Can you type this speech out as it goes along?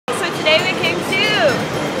today we came to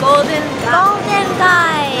Golden Gai. Golden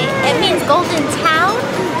Gai. It means Golden Town.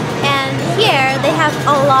 And here they have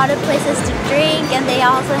a lot of places to drink, and they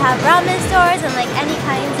also have ramen stores and like any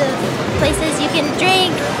kinds of places you can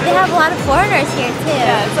drink. They have a lot of foreigners here too.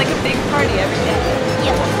 Yeah, it's like a big party every day.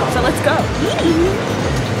 Yep. So let's go.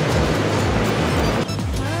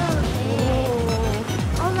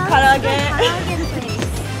 Karaage place.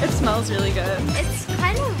 It smells really good. It's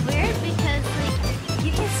kind of weird because like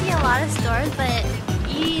you can see a lot of stores, but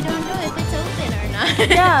you don't know if it's open or not.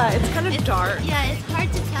 Yeah, it's kind of dark. Yeah, it's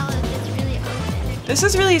hard to tell if it's really open. This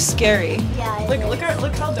is really scary. Yeah. Look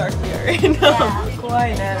how dark we are right now.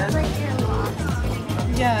 Yeah. It's like you're lost.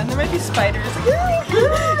 Yeah, and there might be spiders.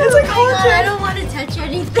 It's like haunted. I don't want to touch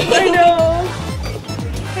anything. I know.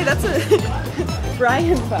 Hey, that's a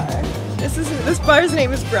Brian bar. This bar's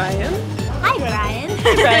name is Brian. Hi, Brian.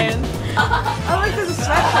 Hi, Brian. Oh, look, there's a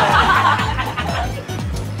sweatshirt.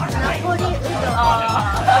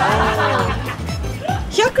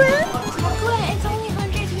 It's only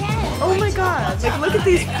 100 yen. Oh my god. Like, look at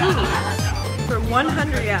these foods for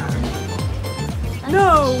 100 yen.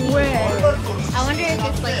 No way. I wonder if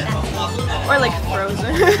it's like that. Or like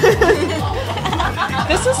frozen.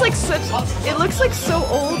 This is like it looks like so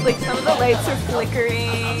old, like some of the lights are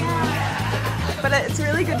flickering. But it's a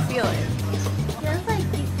really good feeling. It feels like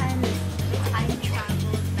you kind of time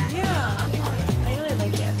travel back. Yeah, I really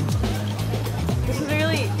like it. This is a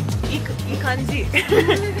really ikanji.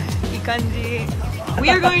 Ikanji. We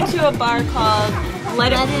are going to a bar called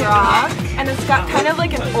Let It Rock, and it's got kind of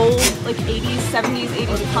like an old, like 80s, 70s,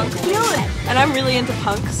 80s punk feel, and I'm really into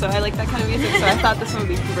punk, so I like that kind of music, so I thought this one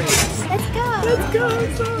would be great. Let's go! Let's go!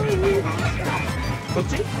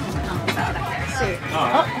 Sorry!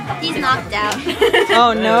 Oh, he's knocked out.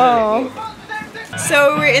 Oh no!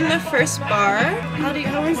 So we're in the first bar. How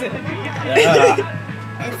is it?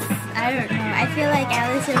 I don't know. I feel like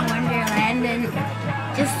Alice in Wonderland and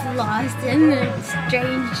just lost in a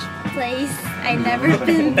strange place I've never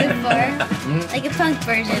been before. Like a punk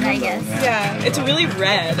version, I guess. Yeah, it's really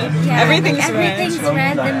red. Yeah, everything's red. The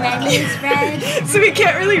menu's red. So we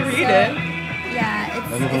can't really read it. Yeah,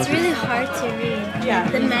 it's really hard to read. Yeah.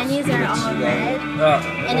 The menus are all red,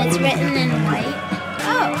 and it's written in white.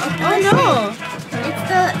 Oh, okay. Oh no! It's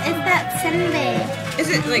that senbei. Is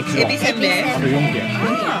it like ebi senbei?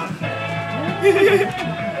 Oh.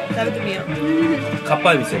 食べてみよう。かっ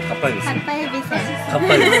ぱえびせん。かっぱえびせん。かっぱえびせん。かっぱ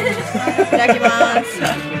えびせん。いただきます。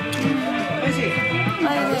美味しい。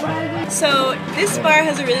So this bar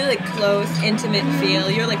has a really like close, intimate feel.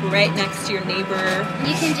 You're like right next to your neighbor.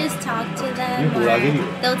 You can just talk to them, or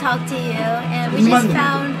they'll talk to you. And we just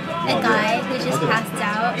found a guy who just passed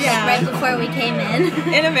out like right before we came in.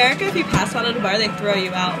 In America, if you pass out at a bar, they throw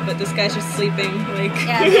you out. But this guy's just sleeping. Like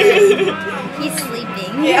yeah, he's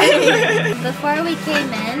sleeping. Yeah. Before we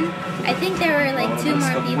came in, I think there were like 2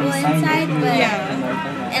 more people inside, but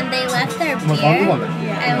and they left their beer,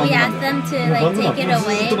 and we asked them to like take it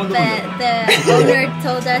away, but the owner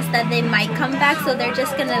told us that they might come back, so they're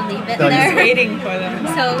just gonna leave it there. Waiting for them.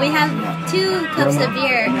 So we have 2 cups of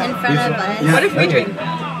beer in front of us. What if we drink?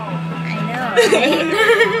 I know, right?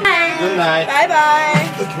 Good night. Bye bye.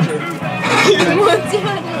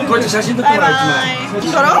 これ写真撮ってもらう一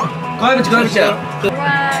枚。撮ろう？川口ちゃん。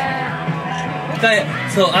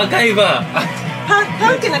そう赤いバー。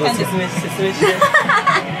パンクな感じ。説明して。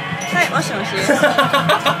はい、もしもし。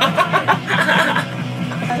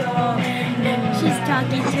She's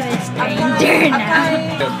talking to a stranger now.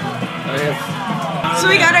 So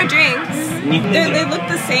we got our drinks. They look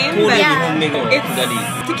the same, but it's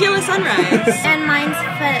tequila sunrise. And mine's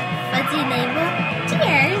fuzzy navel.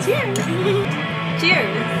 Cheers! Cheers!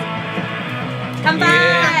 Kanpai!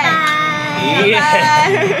 Kanpai!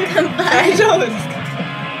 大丈夫です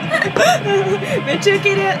か？めっちゃウ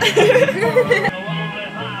ケる。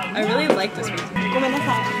I really like this music. ごめんなさ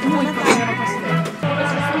い。もう一回やらかして。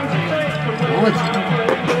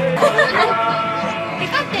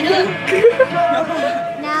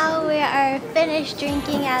Now we are finished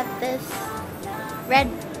drinking at this red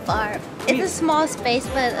bar. It's a small space,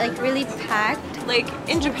 but like really packed. Like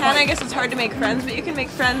in Japan, I guess it's hard to make friends, but you can make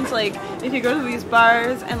friends like if you go to these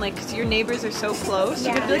bars and like 'cause your neighbors are so close.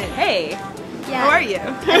 You can be like, hey, how are you?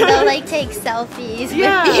 And they'll like take selfies with you.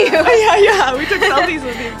 Yeah. We took selfies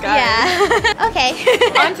with these guys. Yeah. Okay.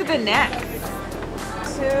 On to the next.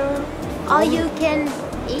 So, all you can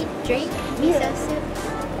eat, drink miso soup.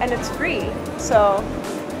 And it's free. So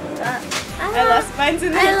I lost mine's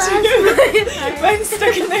in there I too. lost mine. Mine's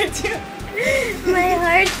stuck in there too. My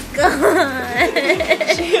heart's gone.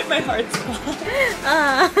 Shit, my heart's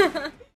gone.